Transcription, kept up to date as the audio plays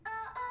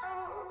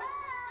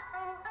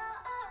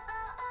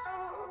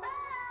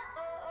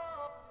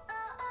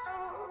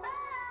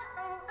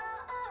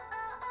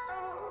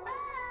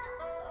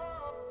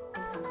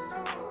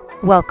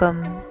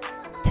Welcome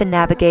to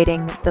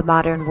Navigating the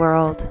Modern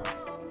World,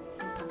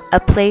 a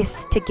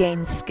place to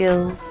gain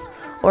skills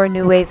or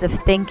new ways of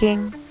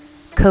thinking,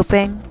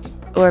 coping,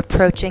 or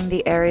approaching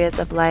the areas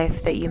of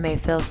life that you may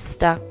feel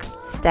stuck,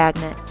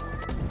 stagnant,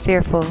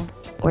 fearful,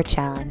 or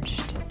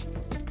challenged.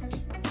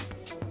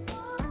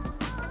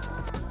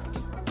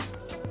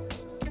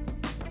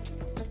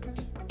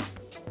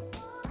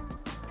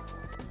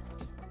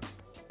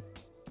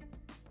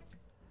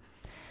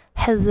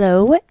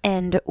 Hello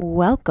and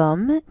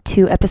welcome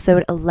to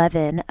episode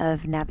 11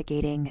 of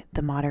Navigating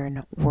the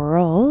Modern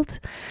World.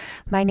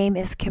 My name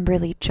is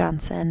Kimberly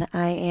Johnson.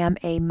 I am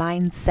a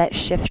mindset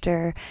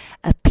shifter,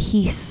 a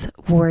peace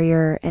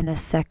warrior, and a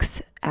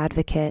sex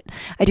advocate.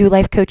 I do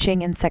life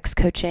coaching and sex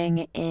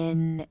coaching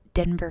in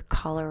Denver,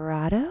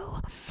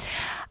 Colorado.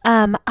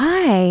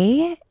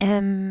 I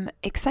am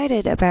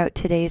excited about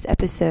today's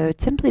episode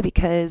simply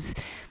because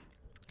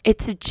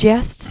it's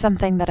just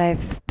something that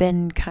I've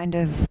been kind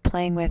of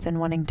playing with and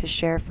wanting to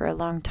share for a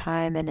long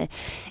time. And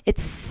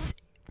it's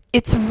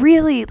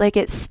really like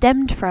it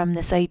stemmed from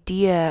this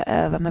idea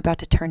of I'm about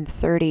to turn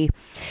 30.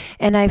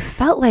 And I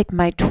felt like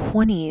my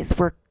 20s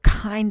were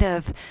kind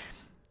of,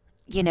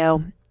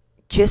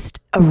 just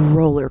a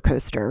roller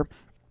coaster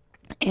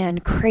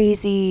and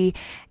crazy.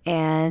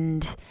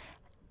 And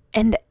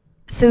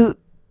so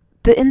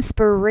the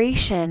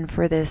inspiration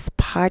for this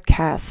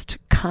podcast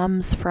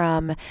comes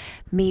from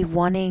me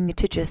wanting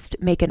to just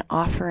make an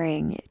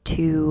offering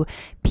to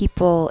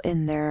people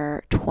in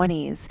their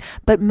 20s.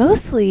 But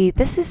mostly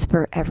this is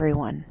for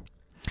everyone.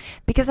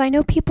 Because I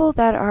know people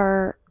that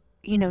are,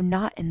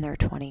 not in their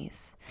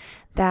 20s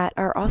that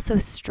are also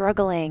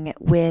struggling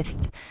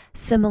with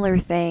similar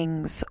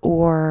things,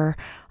 or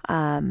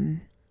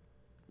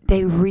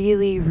they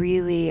really,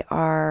 really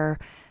are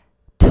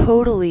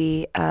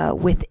totally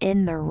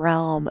within the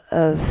realm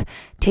of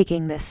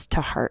taking this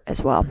to heart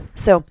as well.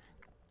 So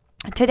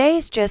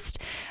today's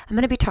I'm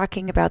going to be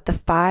talking about the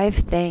 5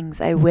 things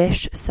I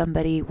wish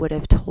somebody would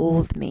have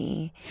told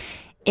me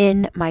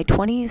in my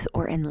 20s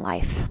or in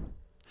life.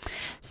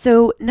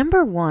 So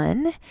number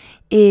 1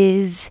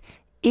 is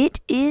it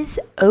is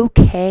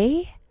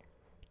okay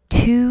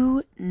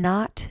to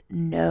not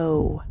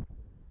know.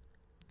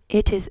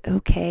 It is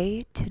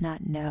okay to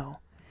not know.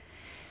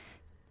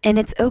 And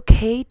it's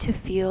okay to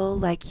feel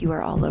like you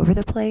are all over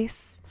the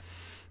place.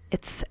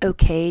 It's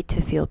okay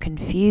to feel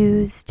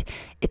confused.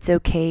 It's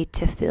okay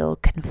to feel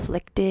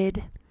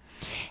conflicted.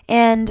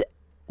 And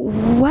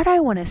what I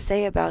want to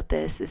say about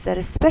this is that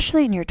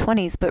especially in your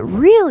 20s, but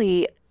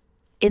really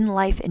in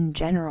life in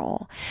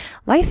general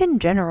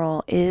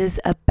is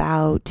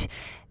about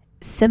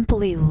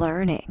simply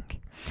learning.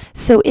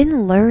 So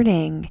in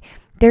learning,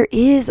 there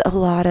is a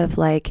lot of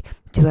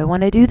do I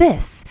want to do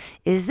this?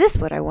 Is this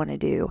what I want to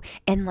do?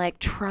 And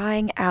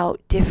trying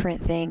out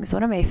different things.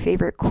 One of my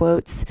favorite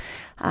quotes,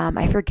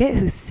 I forget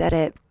who said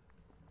it.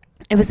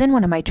 It was in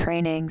one of my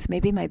trainings,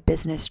 maybe my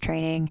business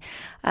training.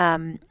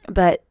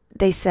 But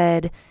they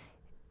said,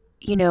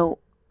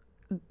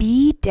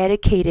 be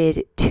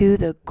dedicated to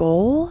the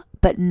goal,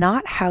 but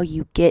not how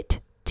you get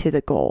to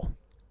the goal.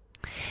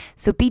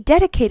 So be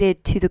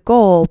dedicated to the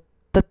goal,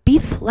 but be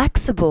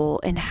flexible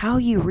in how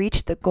you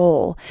reach the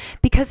goal,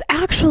 because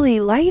actually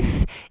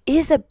life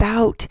is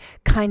about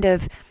kind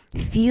of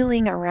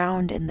feeling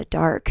around in the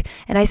dark.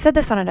 And I said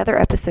this on another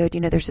episode,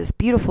 there's this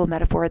beautiful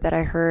metaphor that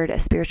I heard a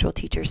spiritual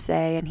teacher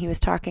say, and he was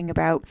talking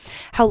about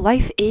how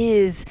life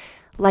is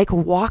like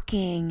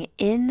walking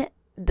in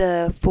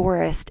the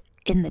forest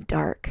in the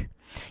dark.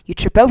 You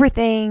trip over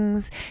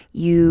things,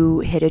 you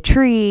hit a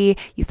tree,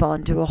 you fall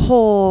into a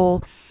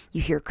hole,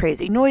 you hear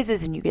crazy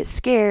noises and you get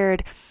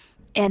scared.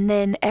 And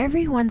then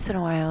every once in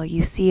a while,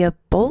 you see a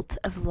bolt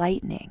of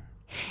lightning,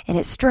 and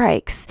it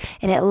strikes,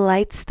 and it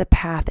lights the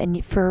path.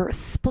 And for a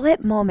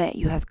split moment,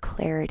 you have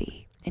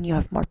clarity, and you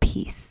have more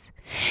peace.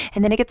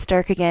 And then it gets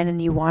dark again,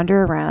 and you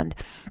wander around.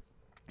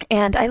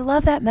 And I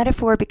love that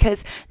metaphor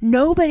because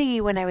nobody,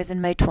 when I was in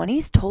my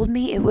 20s, told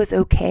me it was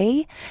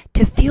okay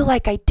to feel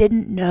like I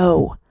didn't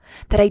know,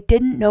 that I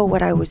didn't know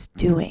what I was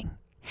doing.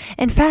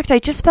 In fact, I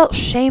just felt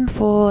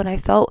shameful, and I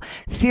felt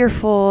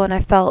fearful, and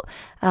I felt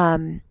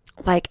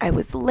like I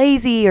was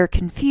lazy or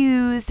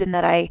confused, and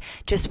that I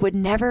just would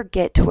never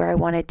get to where I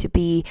wanted to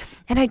be.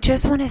 And I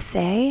just want to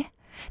say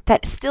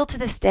that still to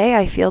this day,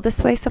 I feel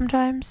this way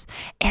sometimes,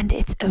 and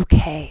it's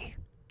okay.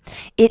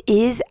 It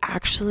is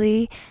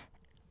actually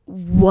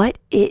what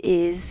it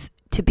is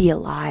to be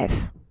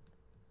alive,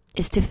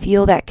 is to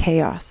feel that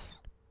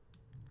chaos.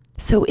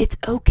 So it's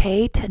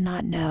okay to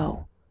not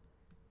know.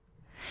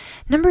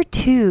 Number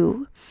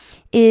 2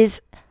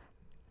 is,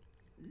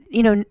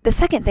 the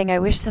second thing I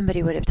wish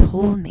somebody would have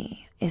told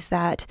me is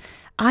that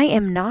I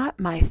am not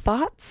my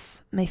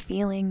thoughts, my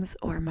feelings,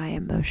 or my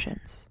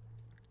emotions.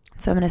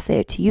 So I'm going to say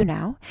it to you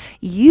now.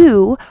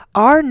 You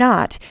are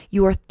not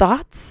your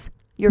thoughts,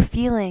 your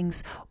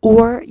feelings,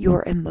 or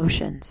your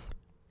emotions.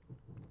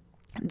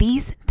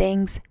 These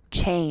things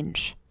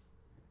change.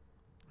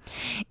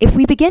 If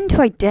we begin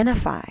to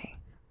identify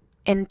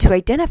And to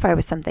identify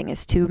with something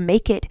is to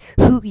make it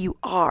who you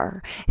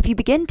are. If you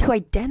begin to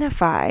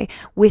identify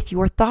with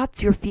your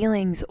thoughts, your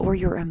feelings, or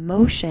your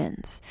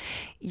emotions,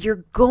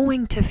 you're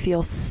going to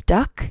feel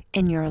stuck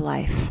in your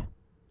life.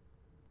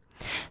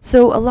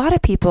 So a lot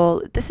of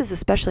people, this is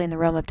especially in the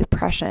realm of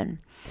depression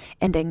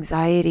and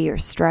anxiety or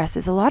stress,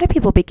 is a lot of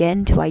people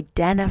begin to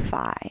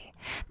identify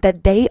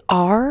that they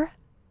are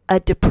a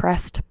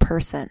depressed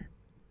person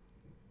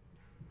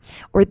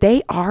or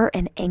they are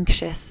an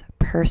anxious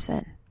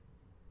person.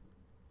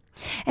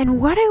 And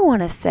what I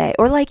want to say,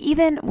 or like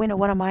even when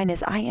one of mine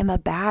is, I am a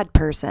bad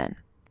person.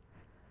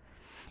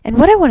 And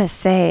what I want to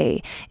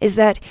say is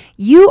that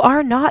you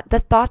are not the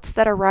thoughts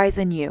that arise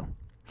in you.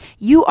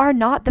 You are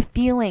not the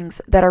feelings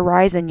that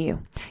arise in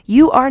you.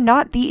 You are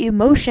not the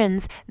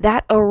emotions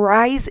that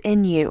arise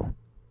in you.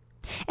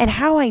 And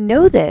how I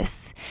know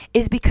this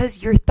is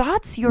because your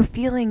thoughts, your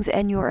feelings,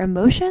 and your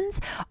emotions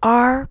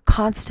are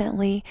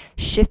constantly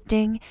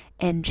shifting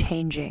and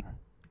changing.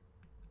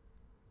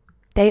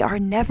 They are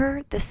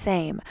never the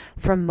same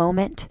from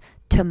moment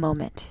to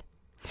moment.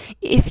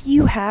 If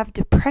you have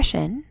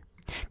depression,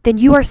 then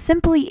you are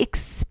simply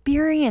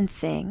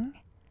experiencing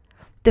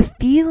the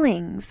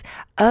feelings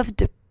of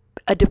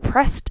a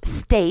depressed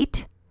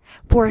state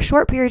for a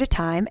short period of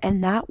time,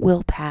 and that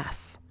will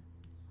pass.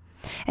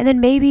 And then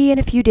maybe in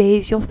a few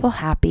days you'll feel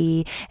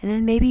happy, and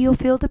then maybe you'll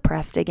feel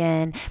depressed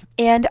again.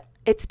 And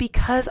it's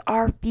because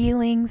our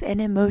feelings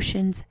and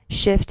emotions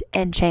shift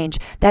and change.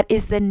 That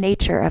is the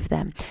nature of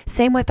them.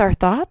 Same with our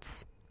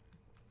thoughts.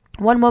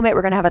 One moment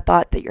we're going to have a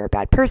thought that you're a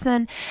bad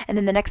person, and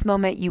then the next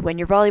moment you win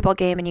your volleyball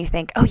game and you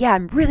think, oh yeah,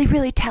 I'm really,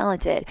 really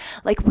talented.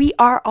 Like, we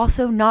are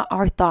also not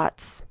our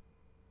thoughts.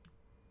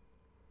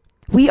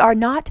 We are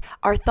not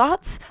our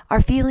thoughts,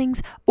 our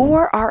feelings,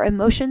 or our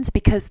emotions,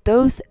 because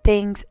those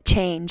things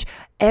change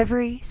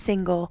every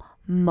single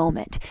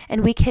moment.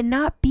 And we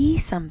cannot be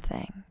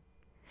something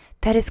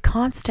that is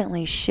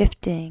constantly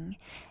shifting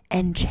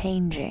and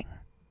changing.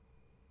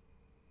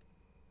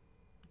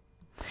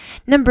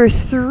 Number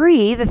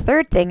 3, the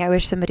third thing I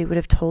wish somebody would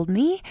have told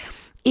me,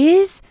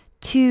 is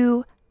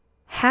to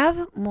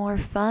have more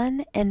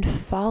fun and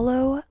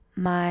follow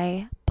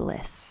my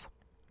bliss.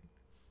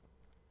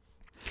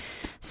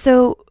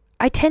 So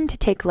I tend to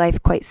take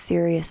life quite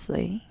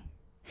seriously.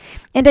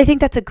 And I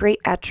think that's a great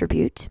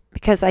attribute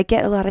because I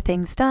get a lot of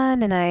things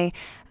done, and I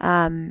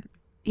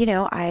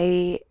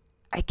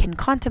can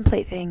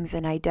contemplate things,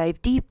 and I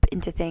dive deep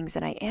into things,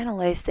 and I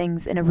analyze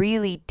things in a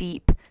really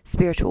deep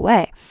spiritual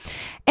way.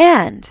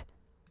 And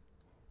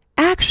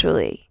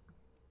actually,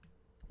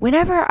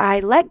 whenever I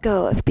let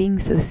go of being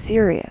so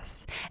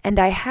serious and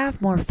I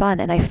have more fun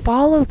and I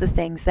follow the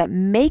things that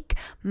make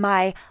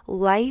my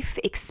life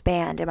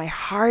expand and my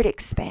heart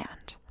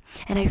expand,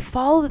 and I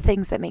follow the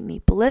things that make me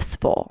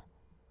blissful,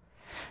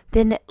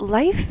 then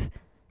life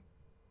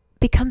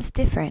becomes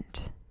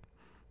different.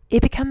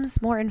 It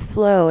becomes more in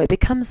flow. It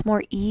becomes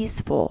more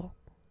easeful.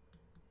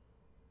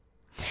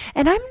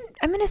 And I'm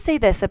going to say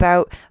this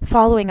about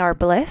following our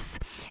bliss,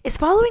 is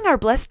following our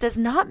bliss does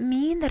not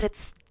mean that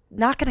it's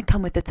not going to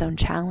come with its own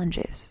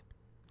challenges.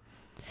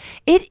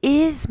 It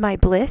is my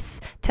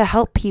bliss to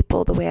help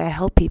people the way I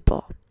help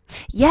people.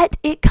 Yet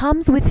it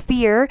comes with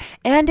fear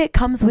and it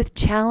comes with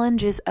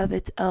challenges of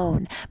its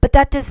own. But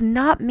that does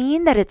not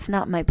mean that it's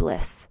not my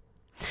bliss.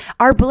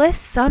 Our bliss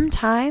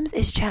sometimes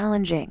is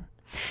challenging.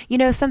 You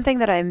know, something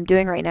that I'm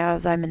doing right now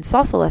is I'm in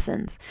salsa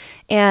lessons,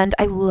 and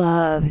I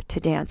love to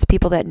dance.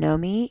 People that know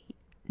me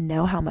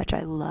know how much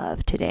I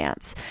love to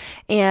dance.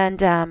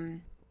 And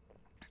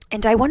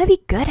I want to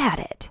be good at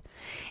it.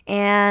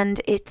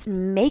 And it's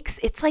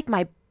like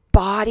my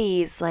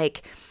body's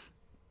like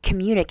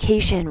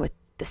communication with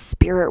the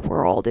spirit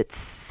world. It's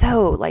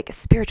so like a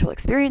spiritual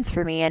experience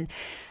for me.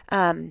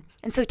 And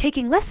so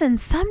taking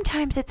lessons,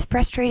 sometimes it's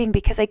frustrating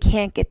because I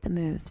can't get the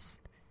moves.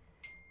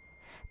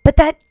 But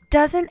that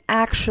doesn't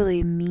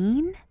actually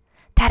mean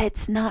that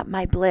it's not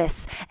my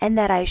bliss and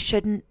that I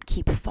shouldn't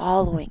keep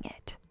following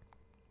it.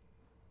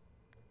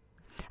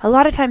 A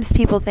lot of times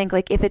people think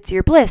like if it's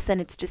your bliss, then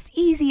it's just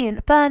easy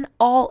and fun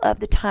all of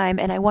the time.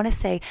 And I want to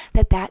say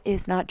that that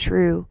is not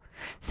true.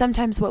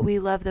 Sometimes what we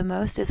love the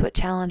most is what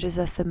challenges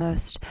us the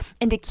most.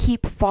 And to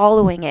keep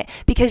following it,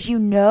 because you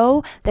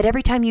know that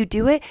every time you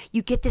do it,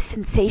 you get this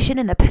sensation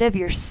in the pit of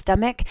your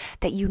stomach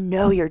that you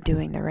know you're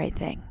doing the right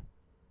thing.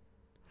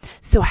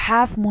 So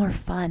have more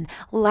fun,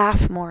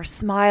 laugh more,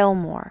 smile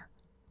more.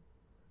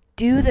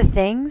 Do the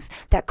things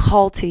that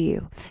call to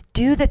you.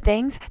 Do the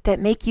things that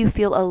make you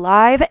feel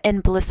alive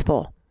and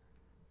blissful.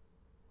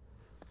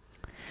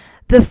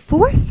 The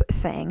fourth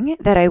thing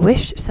that I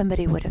wish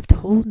somebody would have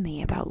told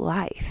me about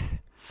life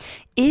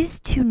is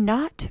to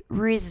not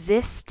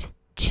resist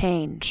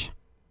change.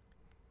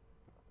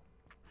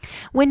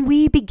 When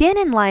we begin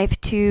in life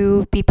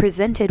to be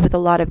presented with a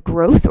lot of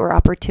growth or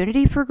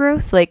opportunity for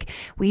growth, like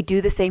we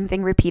do the same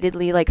thing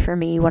repeatedly, like for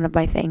me, one of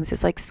my things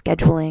is like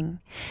scheduling.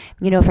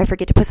 If I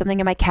forget to put something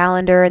in my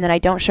calendar and then I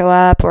don't show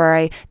up or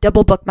I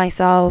double book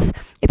myself,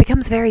 it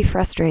becomes very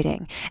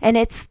frustrating. And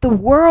it's the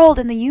world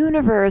and the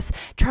universe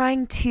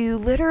trying to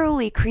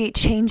literally create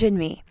change in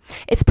me.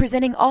 It's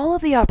presenting all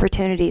of the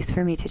opportunities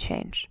for me to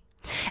change.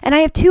 And I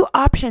have two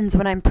options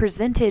when I'm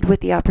presented with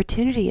the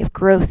opportunity of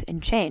growth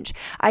and change.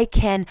 I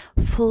can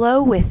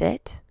flow with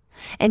it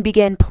and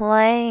begin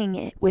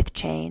playing with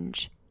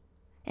change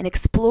and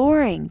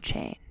exploring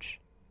change.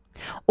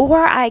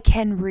 Or I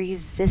can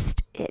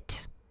resist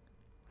it.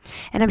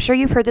 And I'm sure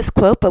you've heard this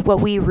quote, but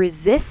what we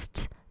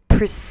resist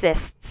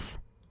persists.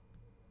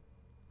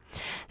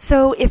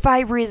 So if I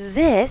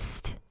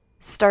resist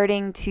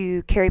starting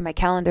to carry my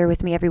calendar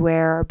with me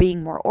everywhere or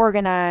being more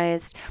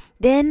organized,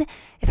 then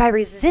if I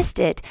resist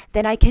it,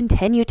 then I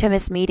continue to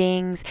miss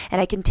meetings and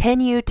I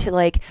continue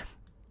to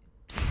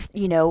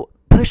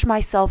push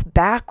myself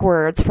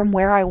backwards from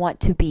where I want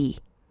to be.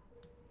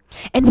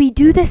 And we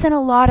do this in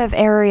a lot of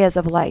areas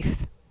of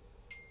life.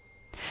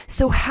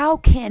 So how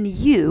can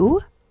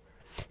you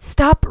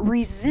stop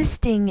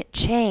resisting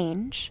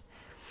change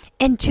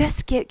and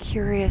just get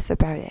curious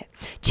about it?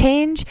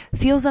 Change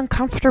feels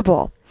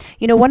uncomfortable.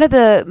 One of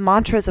the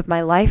mantras of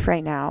my life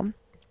right now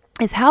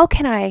is how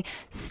can I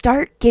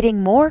start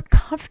getting more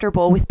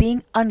comfortable with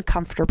being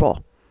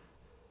uncomfortable?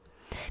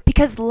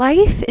 Because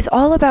life is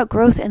all about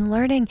growth and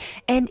learning,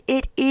 and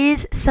it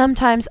is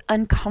sometimes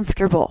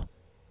uncomfortable.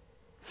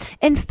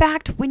 In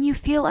fact, when you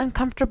feel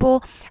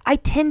uncomfortable, I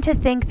tend to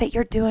think that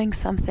you're doing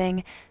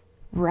something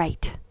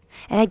right.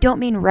 And I don't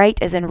mean right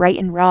as in right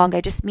and wrong.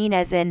 I just mean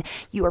as in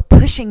you are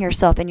pushing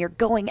yourself and you're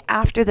going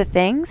after the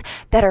things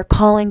that are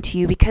calling to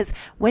you. Because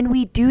when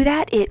we do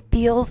that, it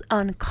feels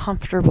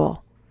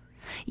uncomfortable.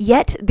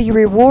 Yet the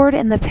reward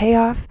and the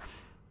payoff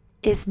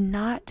is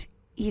not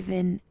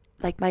even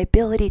like my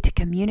ability to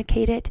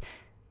communicate it.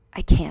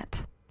 I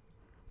can't.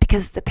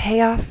 Because the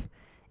payoff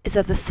is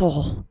of the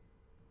soul.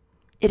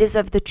 It is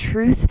of the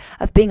truth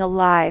of being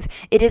alive.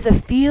 It is a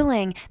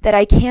feeling that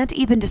I can't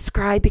even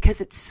describe because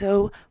it's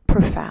so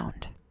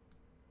profound.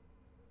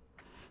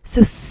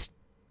 So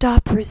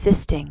stop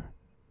resisting.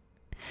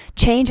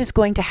 Change is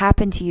going to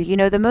happen to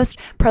you. The most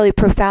probably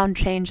profound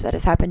change that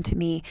has happened to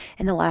me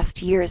in the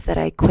last year is that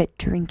I quit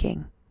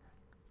drinking.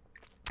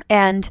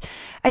 And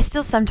I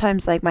still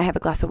sometimes might have a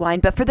glass of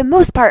wine, but for the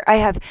most part, I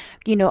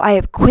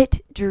have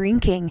quit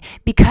drinking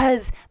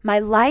because my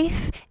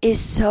life is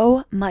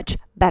so much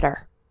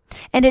better.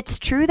 And it's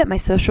true that my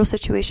social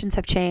situations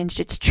have changed.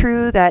 It's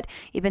true that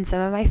even some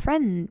of my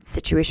friends'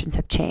 situations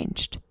have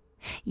changed.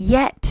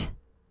 Yet,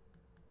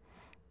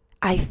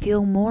 I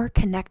feel more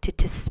connected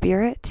to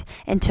spirit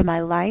and to my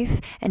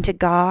life and to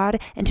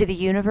God and to the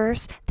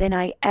universe than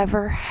I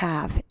ever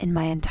have in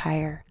my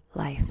entire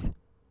life.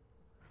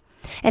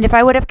 And if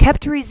I would have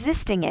kept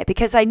resisting it,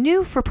 because I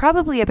knew for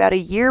probably about a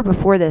year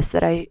before this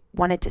that I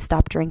wanted to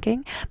stop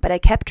drinking, but I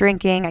kept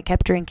drinking,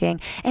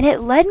 and it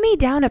led me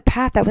down a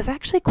path that was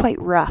actually quite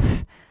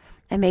rough.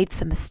 I made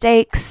some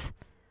mistakes.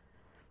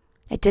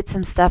 I did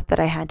some stuff that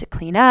I had to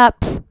clean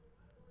up,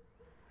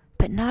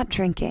 but not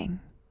drinking.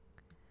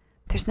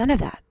 There's none of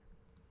that.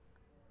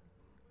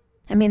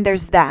 I mean,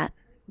 there's that.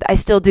 I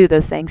still do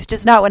those things,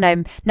 just not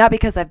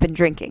because I've been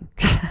drinking.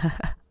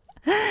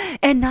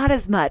 And not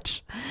as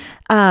much.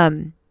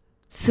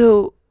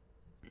 So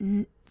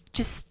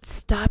just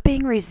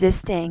stopping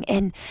resisting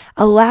and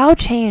allow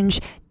change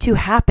to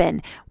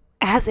happen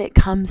as it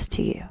comes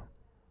to you.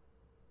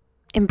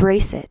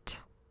 Embrace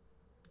it.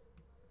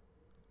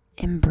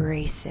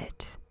 Embrace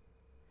it.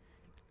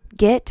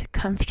 Get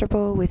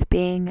comfortable with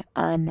being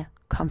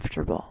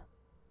uncomfortable.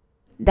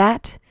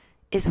 That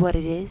is what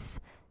it is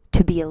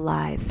to be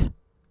alive.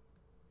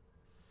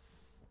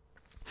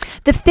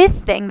 The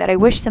fifth thing that I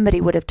wish somebody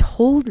would have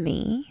told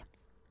me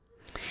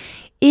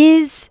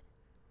is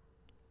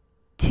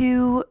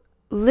to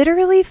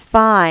literally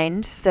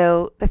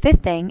so the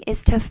fifth thing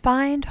is to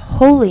find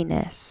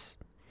holiness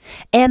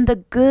and the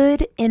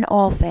good in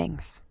all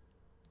things.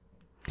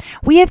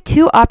 We have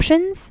two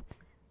options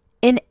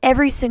in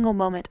every single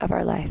moment of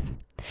our life.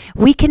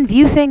 We can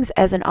view things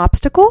as an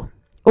obstacle,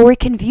 or we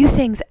can view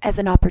things as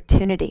an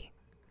opportunity.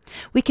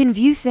 We can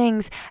view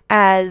things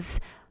as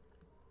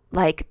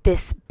like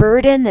this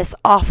burden, this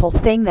awful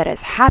thing that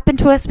has happened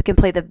to us. We can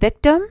play the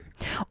victim,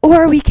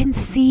 or we can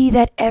see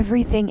that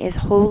everything is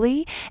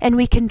holy and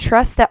we can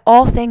trust that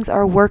all things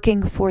are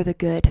working for the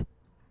good.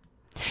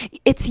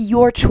 It's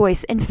your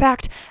choice. In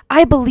fact,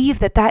 I believe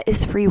that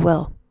is free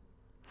will.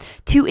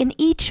 To, in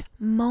each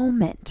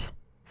moment,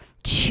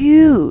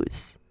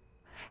 choose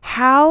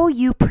how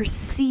you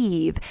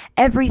perceive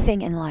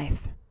everything in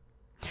life.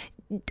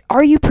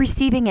 Are you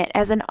perceiving it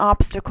as an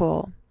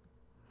obstacle,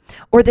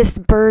 or this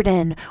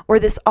burden, or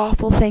this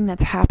awful thing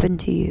that's happened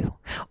to you?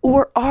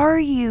 Or are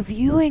you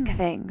viewing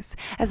things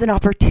as an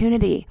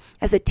opportunity,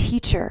 as a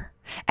teacher,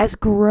 as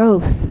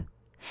growth,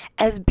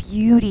 as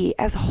beauty,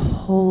 as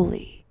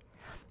holy?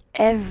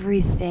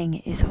 Everything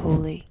is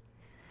holy.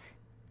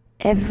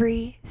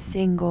 every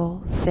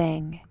single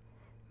thing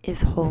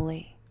is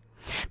holy.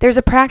 There's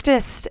a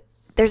practice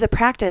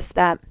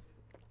that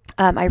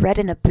I read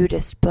in a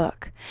Buddhist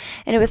book,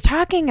 and it was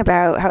talking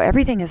about how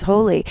everything is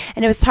holy,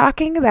 and it was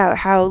talking about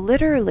how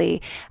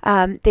literally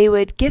they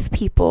would give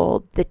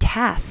people the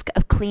task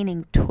of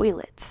cleaning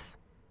toilets.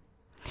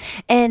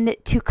 And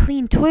to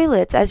clean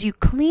toilets, as you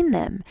clean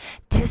them,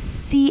 to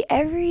see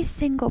every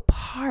single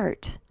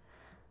part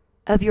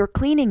of your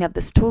cleaning of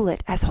this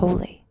toilet as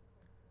holy.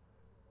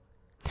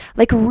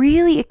 Like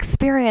really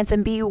experience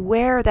and be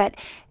aware that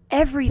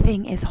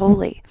everything is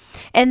holy.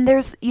 And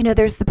there's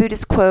the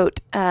Buddhist quote,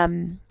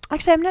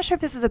 actually, I'm not sure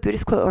if this is a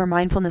Buddhist quote or a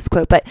mindfulness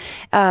quote, but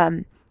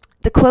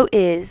the quote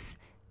is,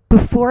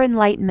 before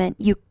enlightenment,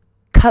 you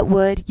cut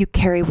wood, you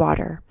carry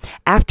water.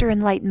 After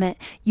enlightenment,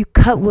 you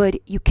cut wood,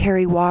 you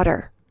carry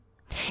water.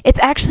 It's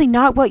actually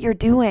not what you're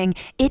doing.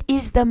 It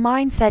is the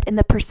mindset and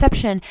the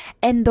perception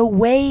and the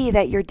way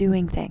that you're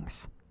doing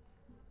things.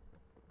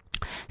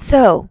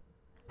 So,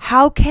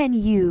 how can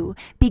you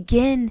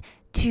begin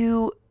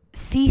to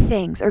see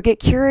things or get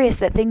curious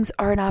that things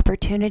are an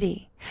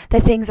opportunity,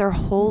 that things are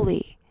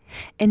holy,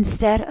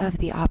 instead of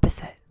the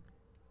opposite?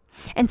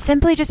 And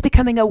simply just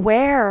becoming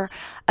aware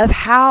of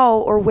how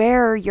or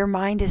where your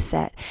mind is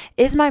set.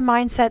 Is my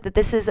mindset that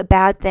this is a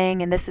bad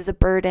thing and this is a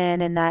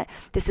burden and that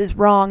this is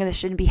wrong and this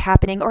shouldn't be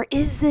happening? Or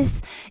is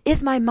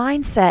my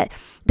mindset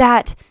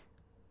that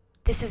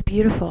this is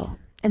beautiful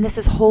and this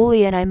is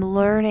holy and I'm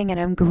learning and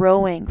I'm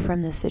growing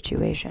from this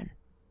situation?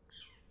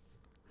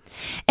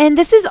 And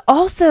this is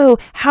also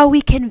how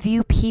we can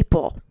view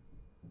people.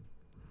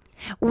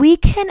 We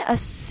can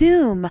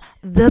assume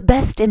the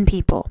best in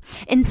people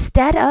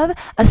instead of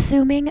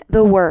assuming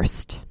the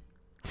worst.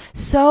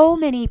 So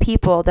many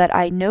people that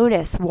I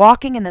notice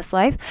walking in this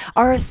life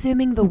are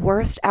assuming the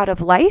worst out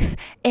of life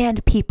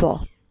and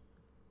people.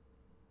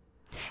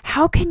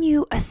 How can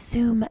you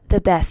assume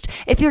the best?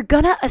 If you're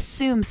gonna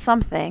assume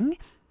something,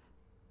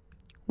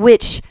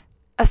 which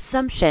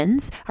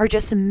assumptions are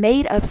just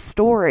made up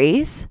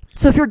stories.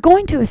 So if you're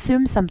going to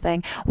assume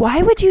something,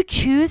 why would you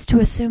choose to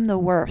assume the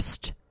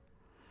worst?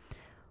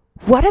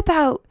 What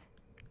about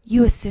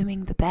you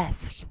assuming the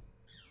best?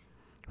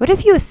 What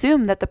if you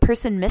assume that the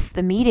person missed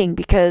the meeting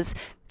because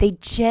they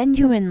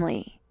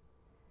genuinely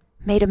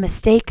made a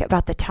mistake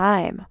about the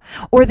time,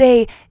 or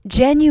they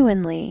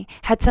genuinely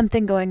had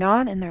something going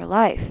on in their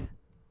life?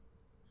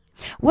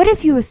 What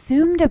if you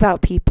assumed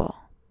about people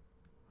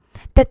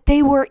that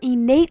they were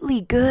innately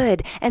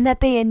good and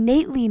that they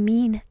innately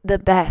mean the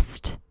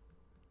best?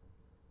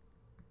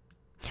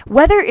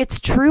 Whether it's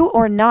true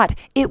or not,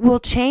 it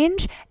will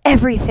change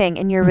everything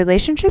in your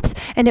relationships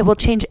and it will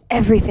change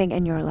everything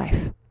in your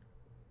life.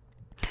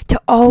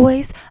 To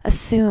always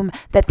assume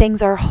that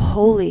things are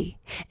holy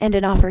and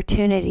an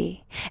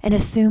opportunity and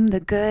assume the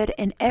good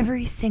in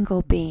every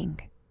single being.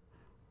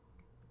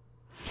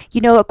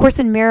 A Course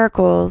in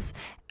Miracles,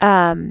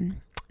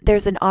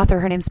 there's an author,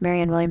 her name's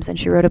Marianne Williamson.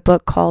 She wrote a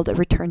book called A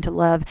Return to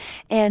Love.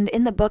 And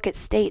in the book, it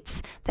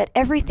states that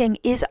everything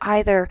is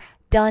either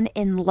done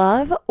in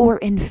love or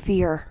in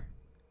fear.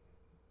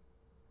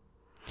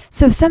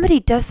 So if somebody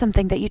does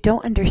something that you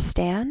don't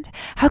understand,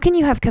 how can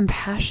you have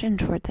compassion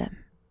toward them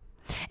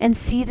and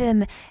see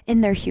them in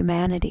their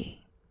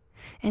humanity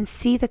and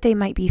see that they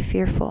might be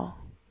fearful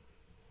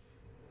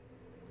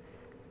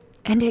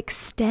and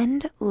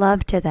extend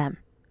love to them?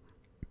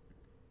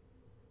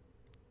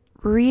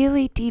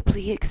 Really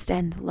deeply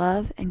extend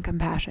love and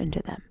compassion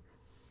to them.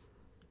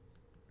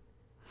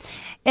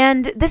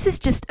 And this is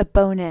just a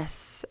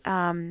bonus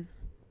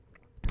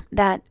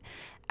that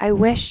I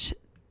wish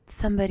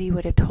somebody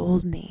would have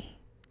told me.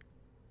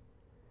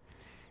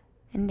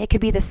 And it could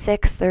be the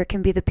sixth or it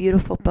can be the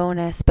beautiful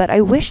bonus, but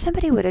I wish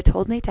somebody would have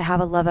told me to have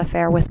a love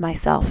affair with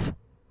myself.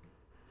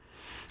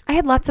 I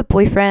had lots of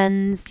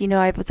boyfriends,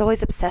 I was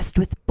always obsessed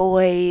with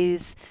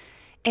boys,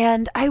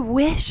 and I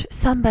wish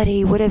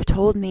somebody would have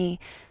told me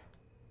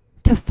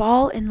to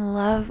fall in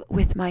love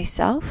with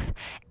myself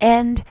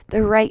and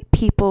the right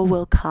people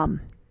will come.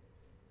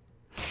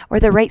 Or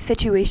the right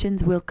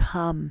situations will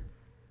come.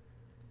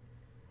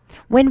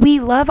 When we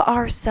love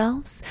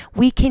ourselves,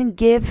 we can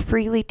give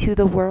freely to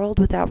the world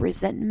without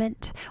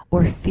resentment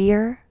or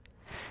fear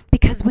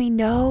because we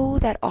know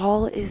that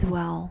all is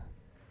well.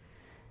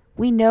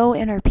 We know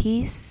inner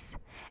peace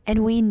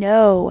and we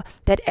know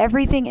that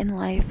everything in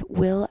life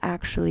will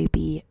actually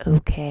be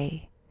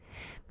okay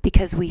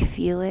because we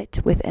feel it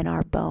within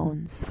our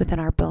bones, within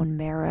our bone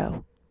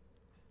marrow.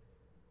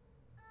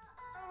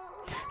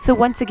 So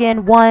once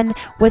again, 1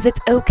 was it's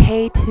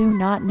okay to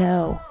not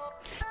know.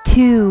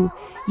 2,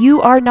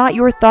 you are not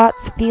your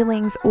thoughts,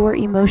 feelings, or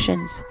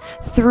emotions.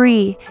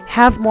 3,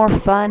 have more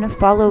fun,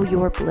 follow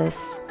your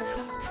bliss.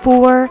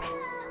 4,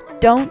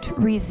 don't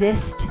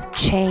resist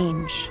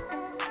change.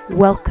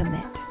 Welcome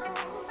it.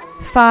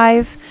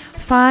 5,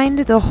 find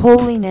the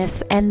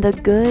holiness and the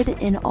good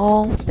in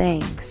all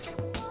things.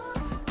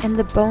 And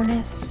the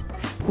bonus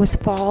was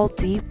fall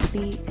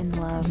deeply in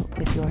love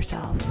with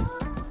yourself.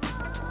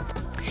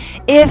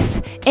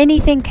 If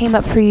anything came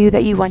up for you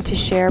that you want to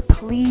share,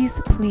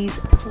 please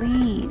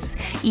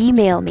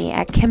email me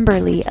at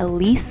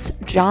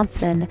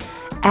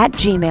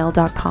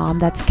KimberlyAllyseJohnson@gmail.com.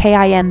 That's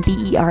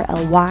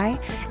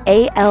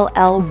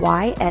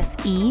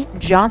KimberlyAllyse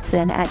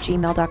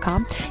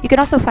Johnson@gmail.com. You can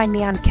also find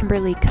me on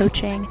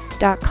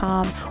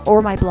KimberlyCoaching.com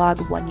or my blog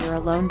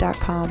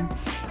OneYearAlone.com.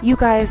 You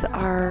guys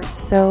are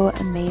so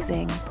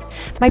amazing.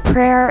 My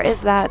prayer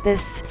is that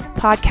this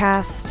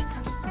podcast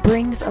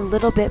brings a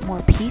little bit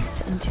more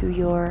peace into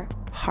your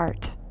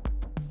heart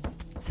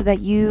so that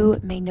you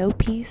may know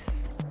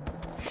peace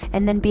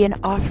and then be an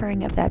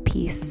offering of that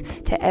peace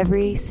to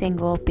every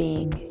single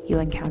being you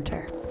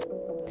encounter.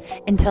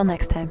 Until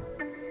next time.